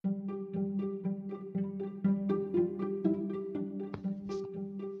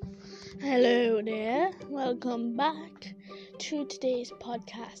welcome back to today's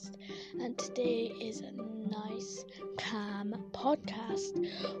podcast. And today is a nice, calm podcast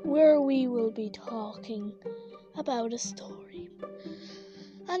where we will be talking about a story.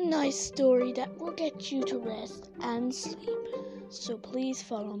 A nice story that will get you to rest and sleep. So please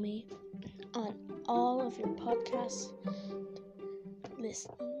follow me on all of your podcast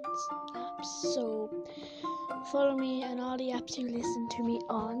listens apps. So follow me on all the apps you listen to me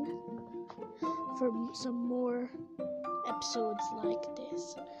on for some more episodes like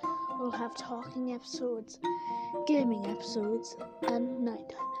this. We'll have talking episodes, gaming episodes, and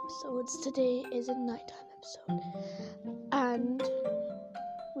nighttime episodes. Today is a nighttime episode, and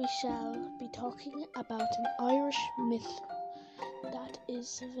we shall be talking about an Irish myth that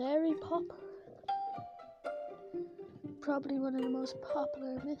is very popular. Probably one of the most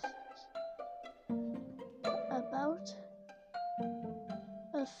popular myths about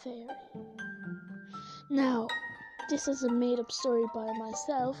a fairy. Now, this is a made-up story by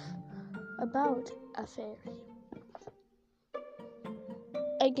myself about a fairy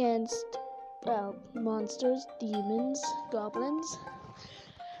against, monsters, demons, goblins,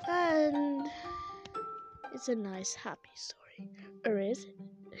 and it's a nice, happy story. Or is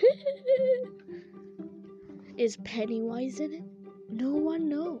it? Is Pennywise in it? No one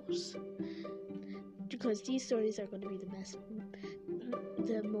knows. Because these stories are going to be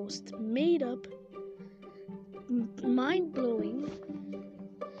the most made-up, mind-blowing,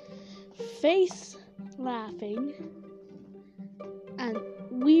 face-laughing, and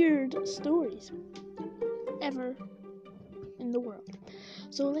weird stories ever in the world.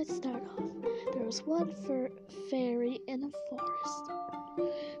 So let's start off. There was one fairy in a forest.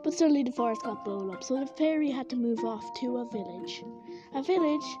 But suddenly the forest got blown up, so the fairy had to move off to a village. A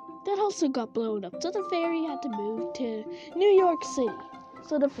village that also got blown up, so the fairy had to move to New York City.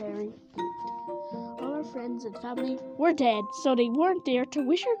 So the fairy moved. All her friends and family were dead, so they weren't there to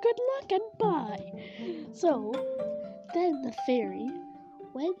wish her good luck and bye. So then the fairy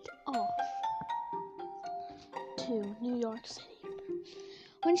went off to New York City.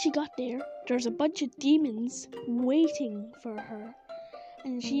 When she got there's a bunch of demons waiting for her.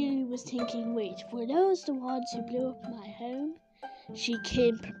 And she was thinking, wait, were those the ones who blew up my home? She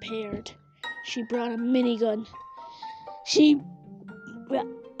came prepared. She brought a minigun.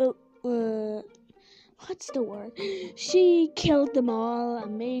 What's the word? She killed them all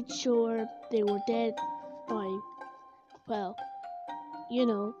and made sure they were dead by,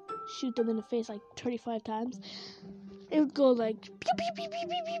 shoot them in the face like 35 times. It would go like, pew, pew, pew, pew,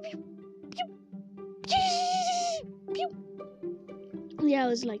 pew, pew, pew, pew, pew. Yeah, it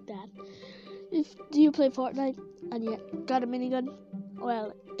was like that. Do you play Fortnite and you got a minigun?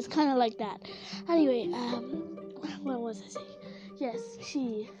 Well, it's kind of like that. Anyway, what was I saying? Yes,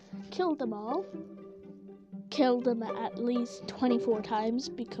 she killed them all. Killed them at least 24 times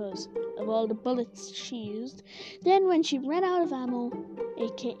because of all the bullets she used. Then when she ran out of ammo,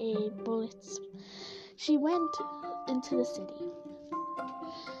 aka bullets, she went into the city.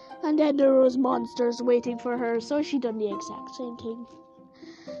 And then there was monsters waiting for her, so she done the exact same thing.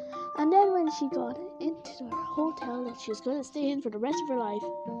 And then when she got into the hotel that she was going to stay in for the rest of her life,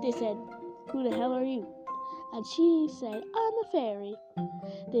 they said, "Who the hell are you?" And she said, "I'm a fairy."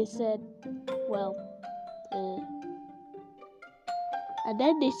 They said, and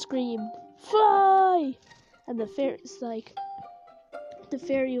then they screamed, "Fly!" And the fairy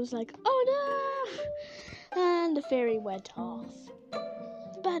was like, "Oh no!" And the fairy went off.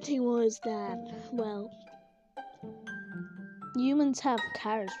 The bad thing was that, humans have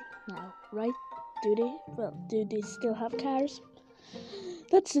cars now, right? Do they? Do they still have cars?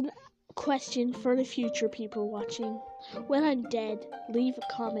 That's a question for the future people watching. When I'm dead, leave a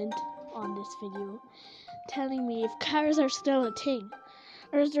comment on this video telling me if cars are still a thing.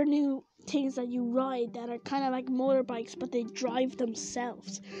 Or is there new things that you ride that are kind of like motorbikes but they drive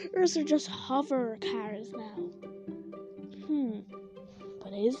themselves? Or is there just hover cars now?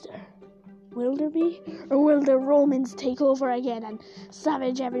 But is there? Will there be? Or will the Romans take over again and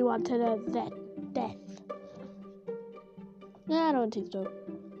savage everyone to the death? No, I don't think so.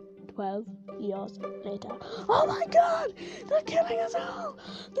 12 years later. Oh my god! They're killing us all!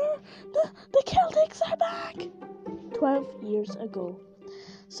 The Celtics are back! 12 years ago.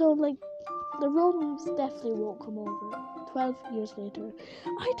 So, the Romans definitely won't come over. 12 years later.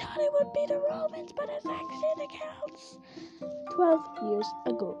 I thought it would be the Romans, but it's actually the Celts. 12 years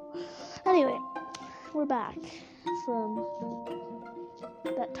ago. Anyway, we're back from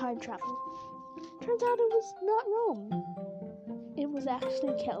that time travel. Turns out it was not Rome. It was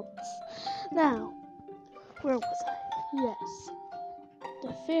actually Celts. Now, where was I? Yes.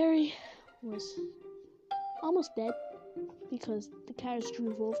 The fairy was almost dead because the cars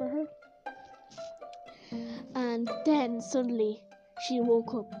drove over her. And then suddenly she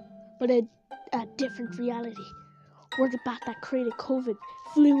woke up, but a different reality, where the bat that created COVID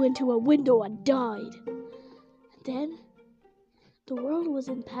flew into a window and died. And then the world was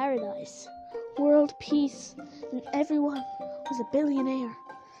in paradise, world peace, and everyone was a billionaire,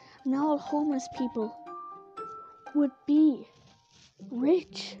 and all homeless people would be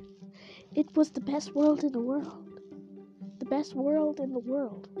rich. It was the best world in the world. The best world in the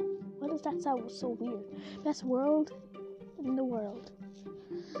world. Why does that sound so weird? Best world in the world.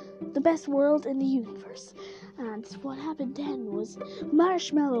 The best world in the universe. And what happened then was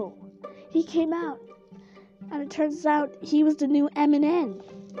Marshmallow. He came out. And it turns out he was the new Eminem.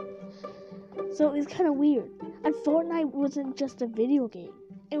 So it was kind of weird. And Fortnite wasn't just a video game.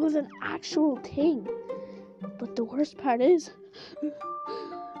 It was an actual thing. But the worst part is,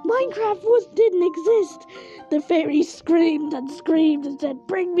 Minecraft didn't exist. The fairy screamed and screamed and said,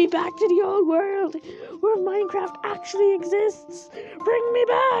 "Bring me back to the old world where Minecraft actually exists. Bring me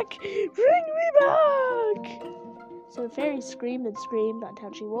back! Bring me back!" So the fairy screamed and screamed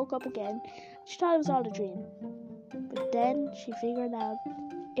until she woke up again. She thought it was all a dream. But then she figured out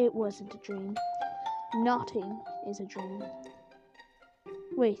it wasn't a dream. Nothing is a dream.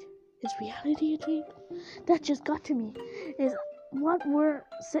 Wait, is reality a dream? That just got to me. Is what we're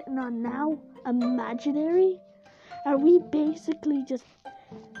sitting on now imaginary? Are we basically just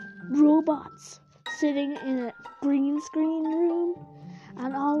robots sitting in a green screen room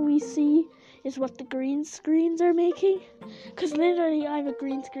and all we see is what the green screens are making? Because literally I have a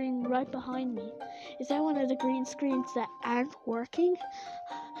green screen right behind me. Is that one of the green screens that aren't working?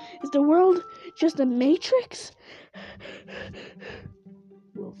 Is the world just a matrix?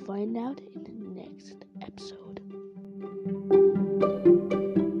 We'll find out in the next episode.